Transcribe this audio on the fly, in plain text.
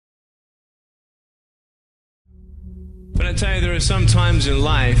But I tell you, there are some times in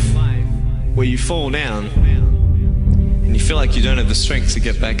life where you fall down and you feel like you don't have the strength to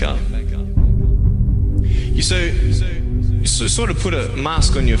get back up. You sort of put a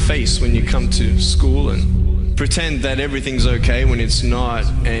mask on your face when you come to school and pretend that everything's okay when it's not,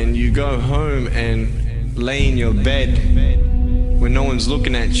 and you go home and lay in your bed when no one's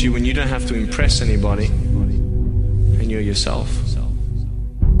looking at you, when you don't have to impress anybody and you're yourself.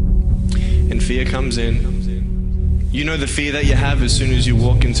 And fear comes in. You know the fear that you have as soon as you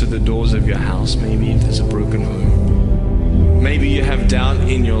walk into the doors of your house. Maybe there's a broken home. Maybe you have doubt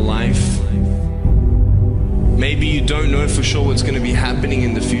in your life. Maybe you don't know for sure what's going to be happening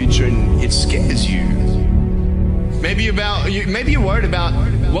in the future and it scares you. Maybe you're worried about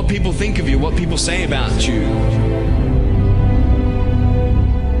what people think of you, what people say about you.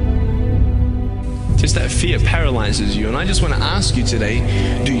 Just that fear paralyzes you. And I just want to ask you today,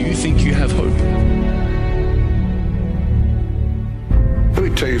 do you think you have hope? Let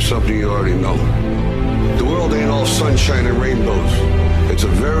me tell you something you already know. The world ain't all sunshine and rainbows. It's a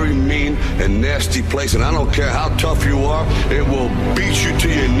very mean and nasty place, and I don't care how tough you are, it will beat you to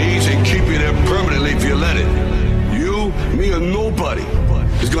your knees and keep you there permanently if you let it. You, me, or nobody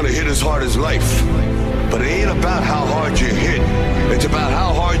is gonna hit as hard as life. But it ain't about how hard you hit. It's about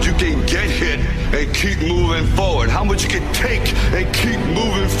how hard you can get hit and keep moving forward. How much you can take and keep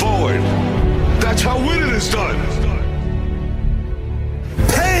moving forward. That's how winning is done.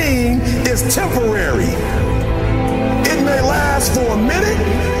 Pain is temporary. It may last for a minute,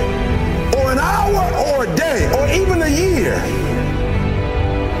 or an hour, or a day, or even a year.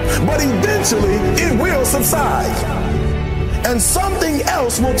 But eventually, it will subside, and something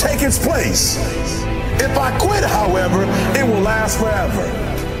else will take its place. If I quit, however, it will last forever.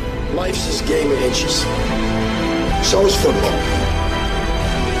 Life's this game of inches. So is football.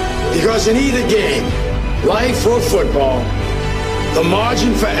 Because in either game, life or football, the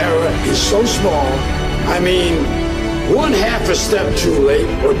margin for error is so small. I mean, one half a step too late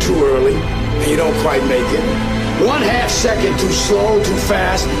or too early, and you don't quite make it. 1/2 second too slow, too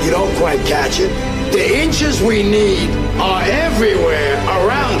fast, you don't quite catch it. The inches we need are everywhere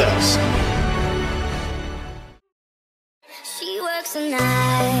around us. She works the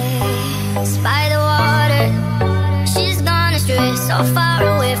nights by the water. She's gone astray, so far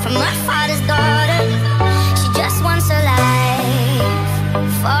away from her father's daughter. She just wants a life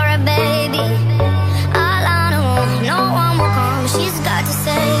for a baby. All on her own, no one will come. She's got to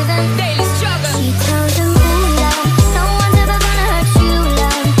save him. Daily struggle. She tells him, ooh, love, no one's ever gonna hurt you,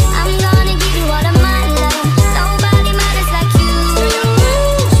 love. I'm gonna give you all of my love. Nobody matters like you.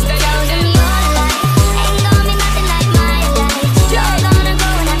 She tells him your life ain't gonna be nothing like my life. You're gonna go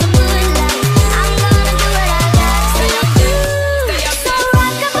and have a good life. I'm gonna do what I got to do. So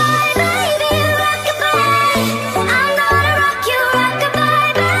rock-a-bye, baby, rock-a-bye. I'm gonna rock you,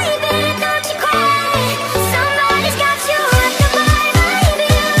 rock-a-bye, baby, don't you cry. Somebody's got you, rock-a-bye, baby,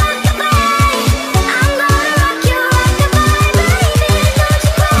 rock-a-bye. I'm gonna rock you, rock-a-bye, baby, don't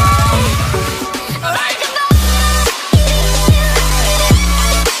you cry.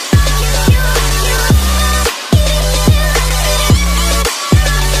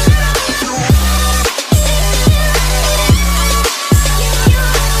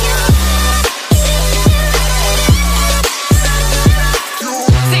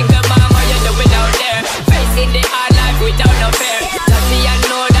 Single mama, you know it out there, facing the hard life without no fear. Just see I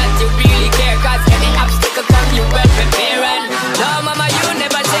know that you really care, cause any obstacle come you well prepare. And no mama, you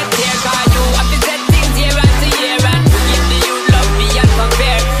never said tear, cause you have to set things year after year. And to give the you love beyond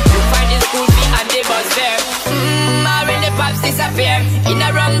compare. You find the school fee and the bus fare. Already pops disappear. In a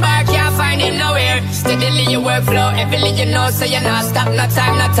run bar, can't find him nowhere. Steadily your workflow, everything you know, so you're not stop, no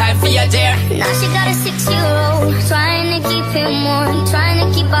time for your dear. Now she got a 6-year-old, trying to keep him warm, trying to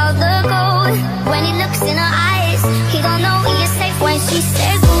keep all the gold. When he looks in her eyes, he gon' know he is safe when she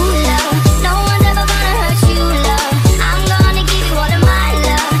says, ooh, love, no one's ever gonna hurt you, love. I'm gonna give you all of my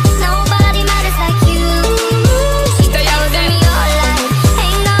love. Nobody matters like you. She tells him your life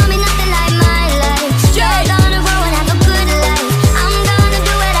ain't gonna be nothing like my life. You're gonna grow and have a good life. I'm gonna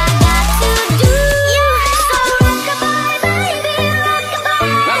do what I got to do. So rock-a-bye, baby, rock-a-bye.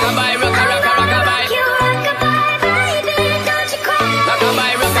 Rock-a-bye, rock-a-rock-a, rock-a-bye. You rock-a-bye, baby, don't you cry.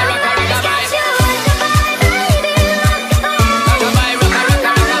 Rock-a-bye, rock-a-rock-a, rock-a-bye. You rock-a-bye, baby, rock-a-bye. Rock-a-bye,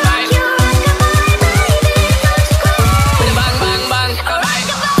 rock-a-rock-a, rock-a-bye. You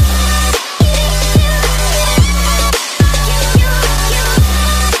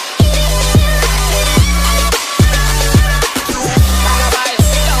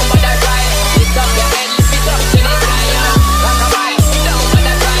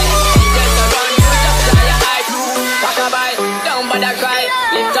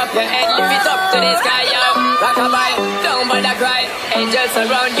your head, lift it up to the sky, yo. Rockabye, don't bother cry. Angels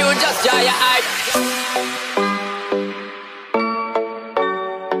around you, just dry your eye.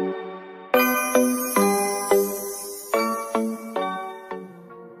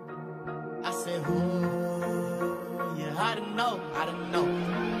 I said, ooh, yeah, I don't know, I don't know.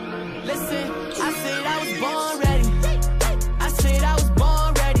 Listen, I said I was born ready. I said I was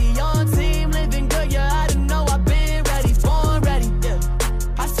born ready. Young team, living good, yeah, I don't know, I've been ready. Born ready, yeah.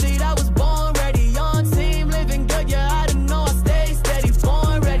 I said I was born ready. Young team, living good, yeah, I don't know, I stay steady.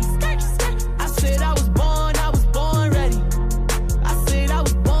 Born ready. I said I was born ready. I said I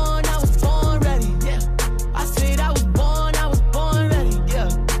was born ready, yeah. I said I was born ready, yeah.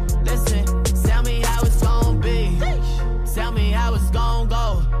 Listen, tell me how it's gon' be. Tell me how it's gon'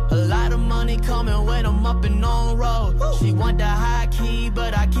 go. A lot of money coming when I'm up and on road. She want the high key,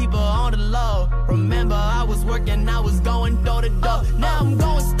 but I keep her on the low. Remember, I was working, I was going door to door. Now I'm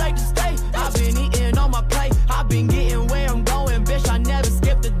going state to state. I've been eating on my plate. I've been getting where I'm going, bitch, I never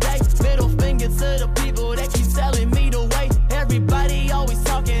skipped a day. Middle finger to the people that keep telling me the way. Everybody always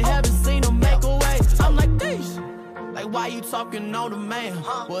talking, haven't seen them make a way. I'm like, this. Like, why you talking on the man?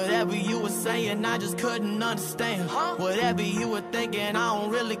 Whatever you were saying, I just couldn't understand. Whatever you were thinking, I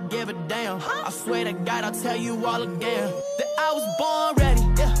don't really give a damn. I swear to God, I'll tell you all again that I was born ready,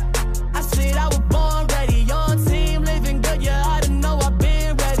 yeah. I said I was born ready. Young team, living good, yeah, I don't know, I've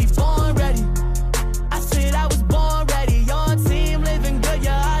been ready. Born ready. I said I was born ready. Young team, living good,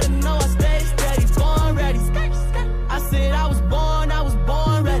 yeah, I don't know, I stay steady. Born ready. I said I was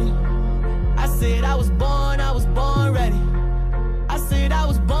born ready. I said I was born ready. I said I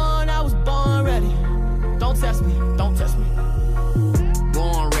was born ready. Don't test me, don't test me.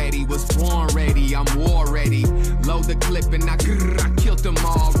 Born ready, was born ready, I'm war ready. Load the clip and I killed them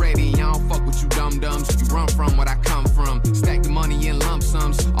already. I don't fuck with you dum-dums, you run from what I come from. Stack the money in lump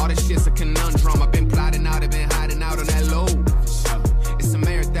sums, all this shit's a conundrum. I've been plotting out, I've been hiding out on that low. It's a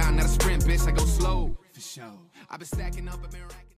marathon, not a sprint, bitch, I go slow. I've been stacking up, I've been racking.